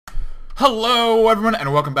Hello everyone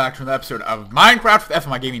and welcome back to another episode of Minecraft with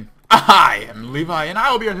FMIGaming. I am Levi and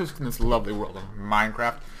I will be your host in this lovely world of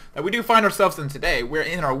Minecraft that we do find ourselves in today. We're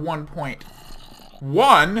in our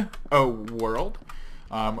 1.10 world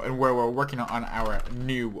and where we're working on our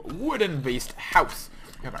new wooden based house.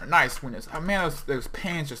 We have our nice windows. Oh man, those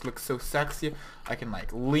panes just look so sexy. I can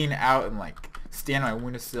like lean out and like stand on my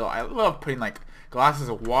windowsill. I love putting like glasses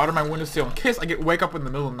of water on my windowsill in case I wake up in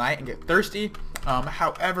the middle of the night and get thirsty.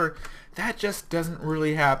 However, that just doesn't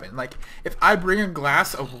really happen. Like, if I bring a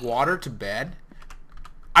glass of water to bed,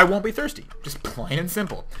 I won't be thirsty. Just plain and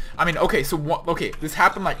simple. I mean, okay, this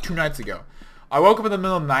happened like 2 nights ago. I woke up in the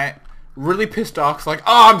middle of the night, really pissed off, 'cause like,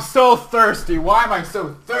 oh, I'm so thirsty. Why am I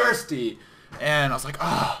so thirsty? And I was like,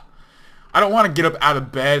 oh, I don't want to get up out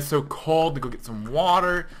of bed. It's so cold to go get some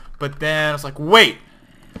water. But then I was like, wait.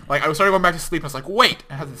 Like, I started going back to sleep, and I was like, wait.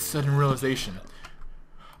 I had this sudden realization.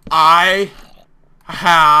 I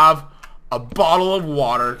have a bottle of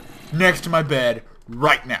water next to my bed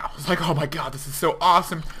right now. I was like, oh my god, this is so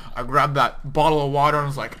awesome. I grabbed that bottle of water and I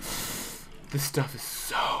was like, this stuff is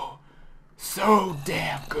so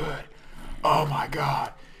damn good. Oh my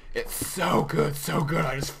god, it's so good, so good.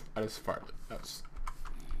 I just farted. That's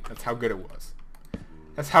how good it was.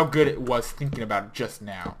 That's how good it was thinking about it just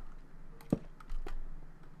now.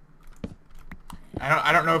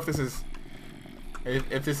 I don't know if this is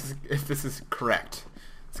correct.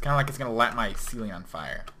 It's kind of like it's gonna light my ceiling on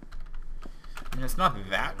fire. I mean, it's not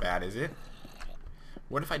that bad, is it?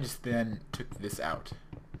 What if I just then took this out?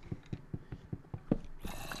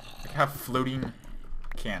 I have floating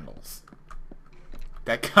candles.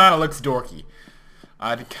 That kind of looks dorky.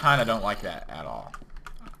 I kind of don't like that at all.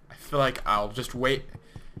 I feel like I'll just wait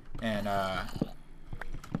and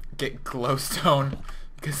get glowstone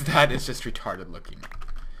because that is just retarded looking.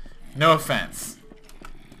 No offense.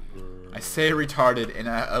 I say retarded in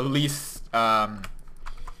at least, I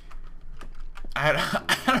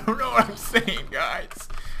don't know what I'm saying, guys.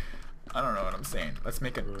 I don't know what I'm saying. Let's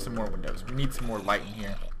make some more windows. We need some more light in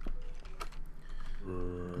here.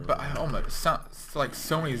 But oh my, it's like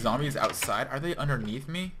so many zombies outside. Are they underneath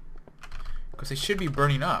me? Because they should be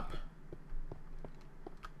burning up.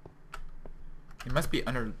 They must be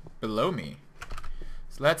below me.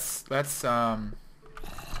 So let's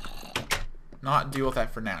not deal with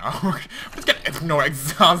that for now. We're just gonna ignore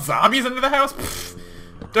zombies into the house. Pfft,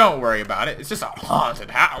 don't worry about it. It's just a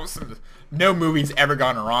haunted house. No movie's ever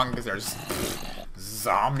gone wrong because there's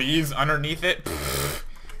zombies underneath it.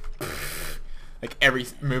 Like every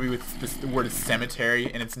movie with the word cemetery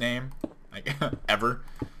in its name, like ever.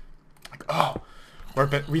 Like, oh,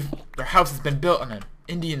 their house has been built on an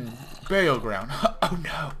Indian burial ground. Oh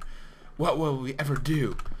no, what will we ever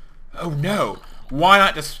do? Oh no, why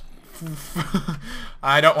not just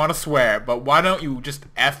I don't want to swear, but why don't you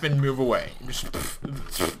just effing move away?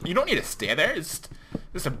 You don't need to stay there. It's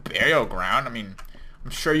just a burial ground. I mean, I'm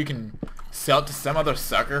sure you can sell it to some other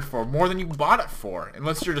sucker for more than you bought it for,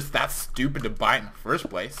 unless you're just that stupid to buy it in the first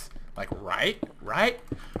place. Like, right?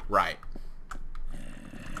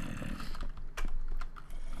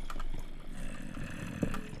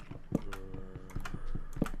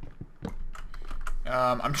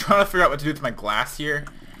 I'm trying to figure out what to do with my glass here.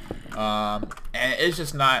 And it's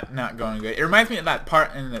just not going good. It reminds me of that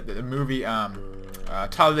part in the movie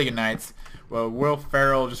Talladega Nights where Will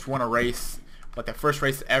Ferrell just won a race, like the first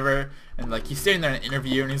race ever, and like he's sitting there in an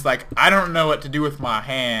interview and he's like, I don't know what to do with my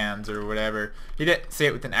hands or whatever. He didn't say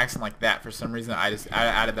it with an accent like that for some reason. I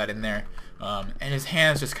added that in there, and his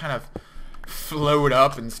hands just kind of float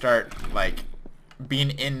up and start like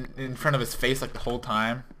being in front of his face like the whole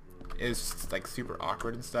time. It's just like super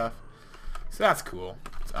awkward and stuff. So that's cool.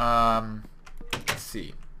 Let's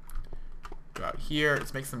see. Go out here.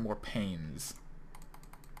 Let's make some more panes.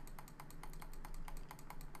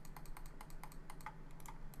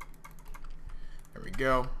 There we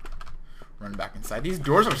go. Run back inside. These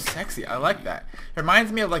doors are sexy. I like that. It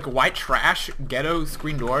reminds me of like white trash ghetto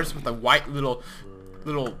screen doors with a white little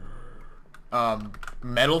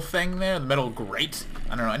metal thing there, the metal grate.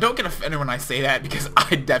 I don't know. I don't get offended when I say that because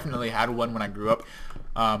I definitely had one when I grew up.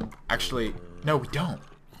 Actually, no, we don't.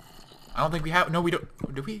 I don't think we have. No, we don't.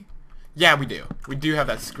 Do we? Yeah, we do. We do have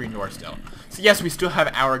that screen door still. So yes, we still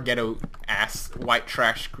have our ghetto ass white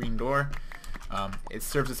trash screen door. It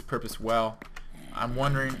serves its purpose well. I'm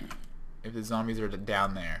wondering if the zombies are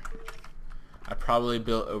down there. I probably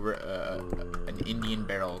built over an Indian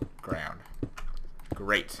burial ground.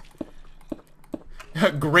 Great.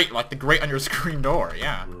 Great, like the grate on your screen door.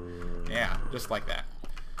 Yeah. Yeah, just like that.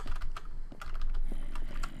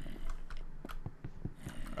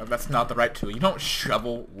 That's not the right tool. You don't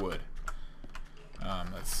shovel wood.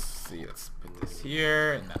 Let's see. Let's put this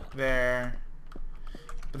here and that there.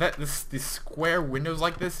 But these square windows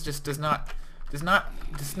like this just does not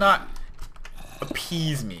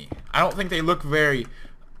appease me. I don't think they look very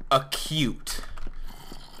acute.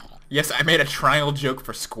 Yes, I made a triangle joke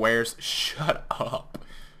for squares. Shut up.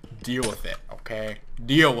 Deal with it, okay?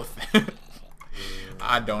 Deal with it.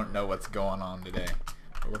 I don't know what's going on today.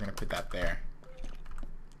 But we're gonna put that there.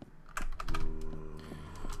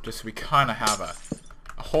 Just so we kind of have a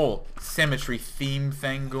whole symmetry theme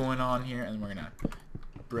thing going on here. And we're gonna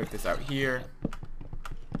break this out here.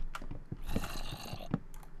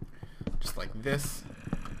 Just like this.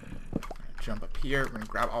 Jump up here. We're gonna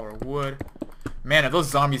grab all our wood. Man, if those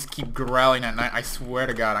zombies keep growling at night, I swear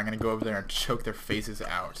to God, I'm gonna go over there and choke their faces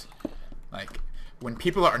out. Like, when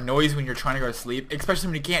people are noisy when you're trying to go to sleep, especially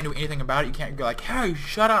when you can't do anything about it, you can't go like, hey,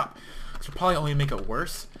 shut up. This will probably only make it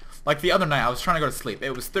worse. Like the other night, I was trying to go to sleep.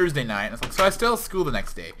 It was Thursday night, and it's like, so I still have school the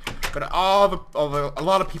next day. But a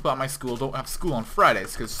lot of people at my school don't have school on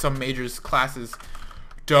Fridays because some majors classes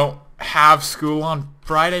don't have school on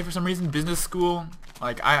Friday for some reason. Business school,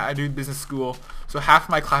 like I do business school, so half of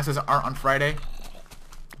my classes aren't on Friday.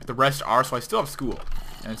 The rest are, so I still have school,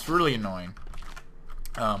 and it's really annoying.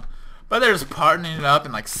 But they're just partying it up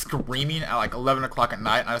and like screaming at like 11 o'clock at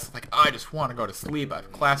night, and I was like, I just want to go to sleep. I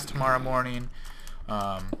have class tomorrow morning.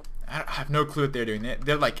 I have no clue what they're doing.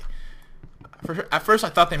 They're like, at first I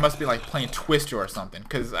thought they must be like playing Twister or something,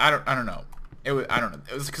 cause I don't know. I don't know.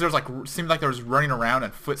 It was because there was like seemed like there was running around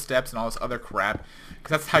and footsteps and all this other crap. Cause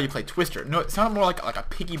that's how you play Twister. No, it sounded more like a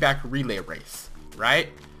piggyback relay race, right?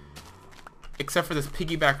 Except for this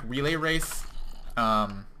piggyback relay race,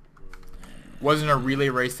 wasn't a relay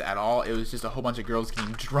race at all. It was just a whole bunch of girls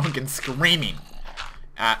getting drunk and screaming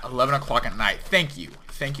at 11 o'clock at night. Thank you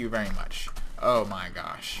very much. Oh my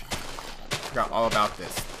gosh, forgot all about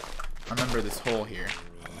this. I remember this hole here.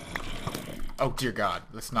 Oh dear God,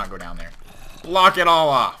 let's not go down there. Block it all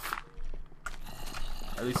off.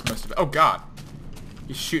 At least most of it. Oh God,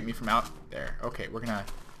 he's shooting me from out there. Okay, we're gonna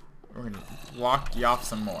block you off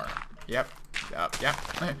some more. Yep.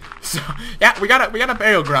 So yeah, we got a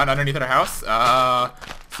burial ground underneath our house.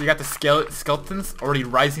 So you got the skeletons already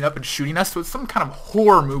rising up and shooting us. So it's some kind of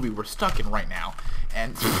horror movie we're stuck in right now.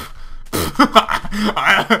 And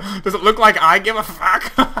does it look like I give a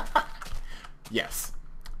fuck? Yes,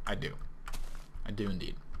 I do. I do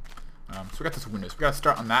indeed. So we got this window. So we gotta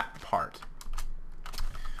start on that part.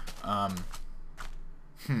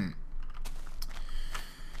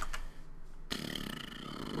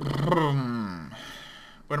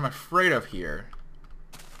 What I'm afraid of here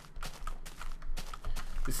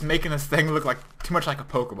is making this thing look like too much like a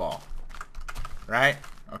Pokeball, right?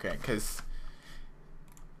 Okay, because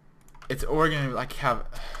it's gonna like have,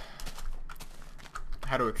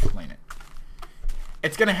 how to explain it?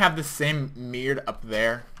 It's gonna have the same mirrored up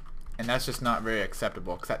there, and that's just not very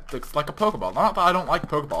acceptable because that looks like a Pokeball. Not that I don't like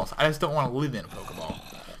Pokeballs, I just don't want to live in a Pokeball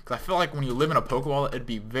because I feel like when you live in a Pokeball, it'd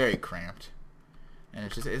be very cramped. And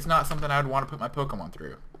it's not something I would want to put my Pokemon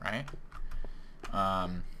through, right?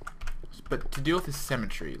 But to deal with this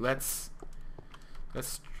symmetry, let's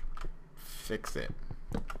fix it.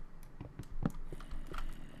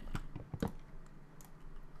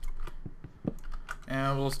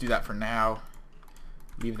 And we'll just do that for now.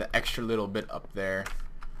 Leave the extra little bit up there.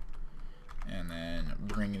 And then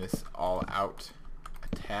bring this all out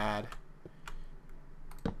a tad.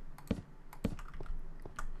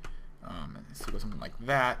 So go something like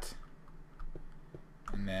that,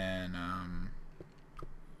 and then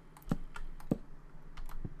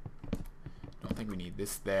don't think we need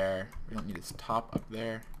this there. We don't need this top up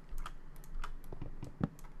there.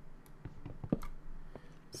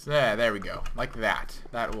 So there we go, like that.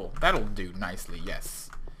 That'll do nicely.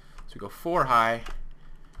 Yes. So we go 4 high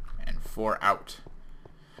and 4 out.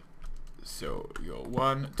 So you go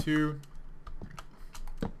 1, 2,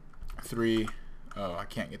 3. Oh, I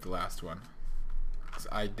can't get the last one.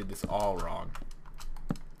 I did this all wrong.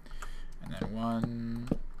 And then 1,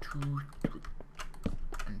 2, 3.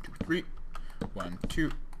 1, 2, 3. 1,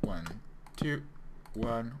 2, 1, 2,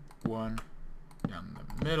 1, 1. Down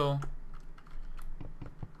the middle.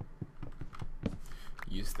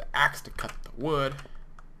 Use the axe to cut the wood.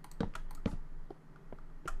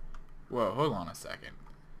 Whoa, hold on a second.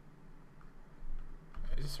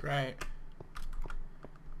 Is this right?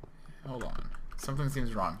 Hold on. Something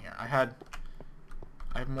seems wrong here. I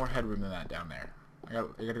have more headroom than that down there. I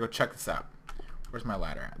gotta go check this out. Where's my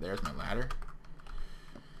ladder at? There's my ladder.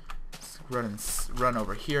 Let's run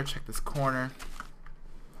over here. Check this corner.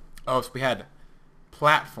 Oh, so we had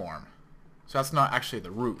platform. So that's not actually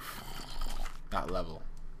the roof. That level.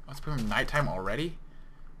 Oh, it's becoming nighttime already?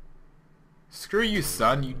 Screw you,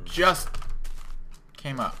 son. You just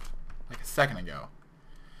came up like a second ago.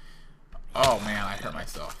 Oh man, I hurt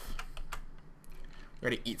myself. We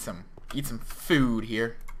gotta eat some food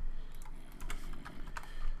here.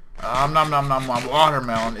 Nom nom nom nom.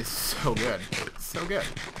 Watermelon is so good. It's so good.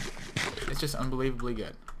 It's just unbelievably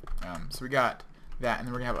good. So we got that, and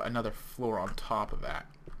then we're gonna have another floor on top of that.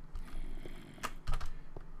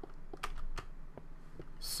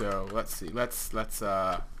 So let's see. Let's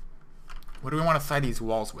what do we want to side these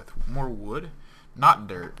walls with? More wood? Not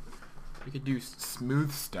dirt. We could do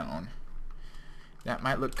smooth stone. That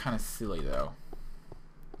might look kind of silly though.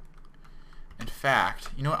 In fact,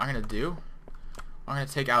 you know what I'm gonna do? I'm gonna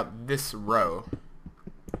take out this row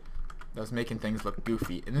that was making things look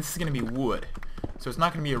goofy, and this is gonna be wood. So it's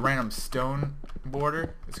not gonna be a random stone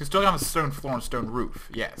border. It's still gonna have a stone floor and stone roof,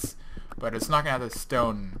 yes, but it's not gonna have a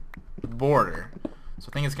stone border. So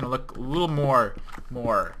I think it's gonna look a little more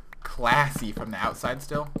classy from the outside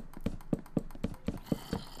still.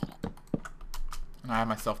 And I have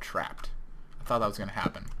myself trapped. I thought that was gonna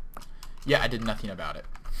happen. Yeah, I did nothing about it.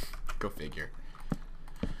 Go figure.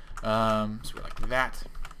 So we're like that,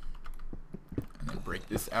 and then break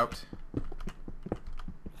this out.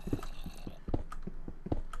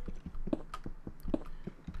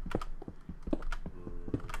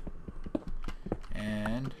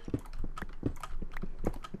 And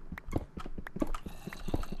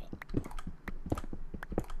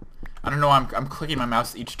I don't know, I'm clicking my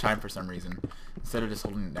mouse each time for some reason instead of just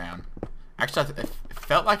holding it down. Actually, it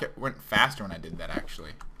felt like it went faster when I did that,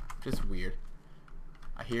 actually, which is weird.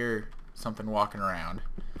 I hear something walking around.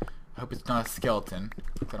 I hope it's not a skeleton,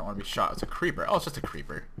 because I don't want to be shot. It's a creeper. Oh, it's just a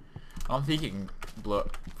creeper. I don't think he can blow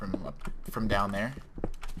up from down there.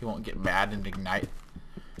 He won't get mad and ignite.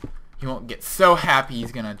 He won't get so happy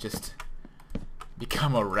he's gonna just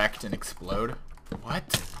become erect and explode.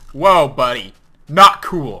 What? Whoa, buddy. Not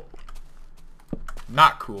cool.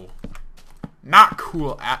 Not cool. Not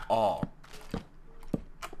cool at all.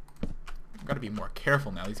 I've got to be more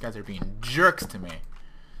careful now. These guys are being jerks to me.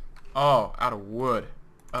 Oh, out of wood.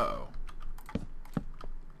 Uh-oh.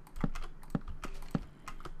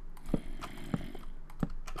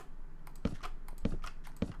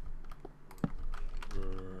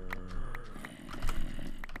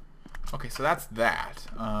 Okay, so that's that.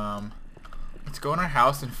 Let's go in our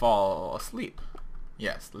house and fall asleep.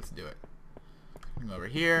 Yes, let's do it. Come over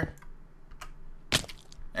here.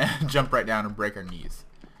 And jump right down and break our knees.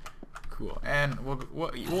 Cool. And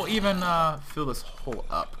we'll even fill this hole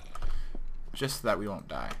up, just so that we won't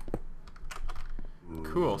die.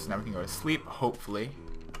 Cool. So now we can go to sleep, hopefully.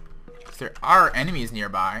 There are enemies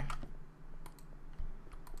nearby.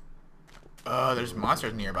 Oh, there's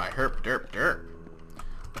monsters nearby. Herp, derp, derp.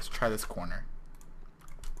 Let's try this corner.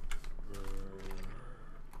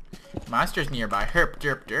 Monsters nearby. Herp,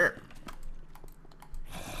 derp, derp.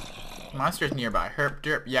 Monsters nearby. Herp,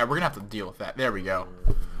 derp. Yeah, we're gonna have to deal with that. There we go.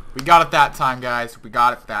 We got it that time, guys. We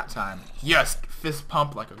got it that time. Yes, fist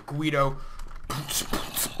pump like a Guido.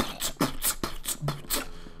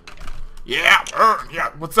 Yeah,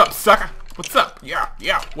 yeah. What's up, sucker? What's up? Yeah,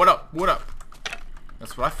 yeah. What up? What up?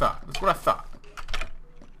 That's what I thought. That's what I thought.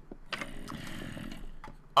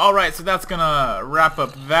 All right, so that's gonna wrap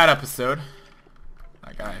up that episode.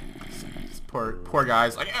 That guy, this poor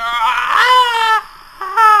guy's like, ah!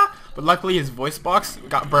 But luckily his voice box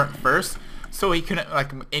got burnt first, so he couldn't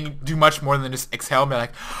like do much more than just exhale and be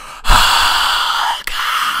like, ah,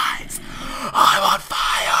 guys, I'm on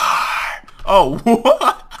fire. Oh,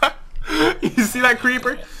 what? You see that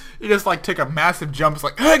creeper? He just like took a massive jump. It's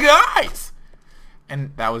like, hey guys,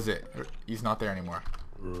 and that was it. He's not there anymore.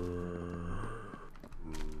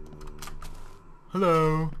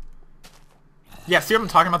 Hello. Yeah, see what I'm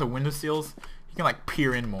talking about, the window seals? You can like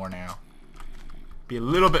peer in more now. Be a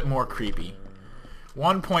little bit more creepy.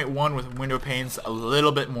 1.1 with window panes, a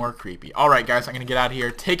little bit more creepy. Alright guys, I'm going to get out of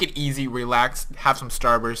here. Take it easy, relax, have some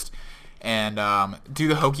Starburst, and do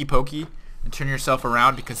the hokey pokey and turn yourself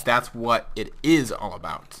around, because that's what it is all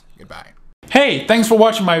about. Goodbye. Hey, thanks for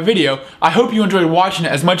watching my video. I hope you enjoyed watching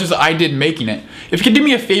it as much as I did making it. If you could do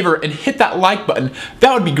me a favor and hit that like button,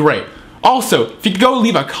 that would be great. Also, if you could go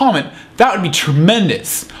leave a comment, that would be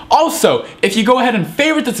tremendous. Also, if you go ahead and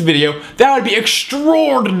favorite this video, that would be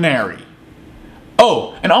extraordinary.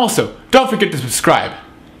 Oh, and also, don't forget to subscribe.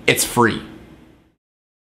 It's free.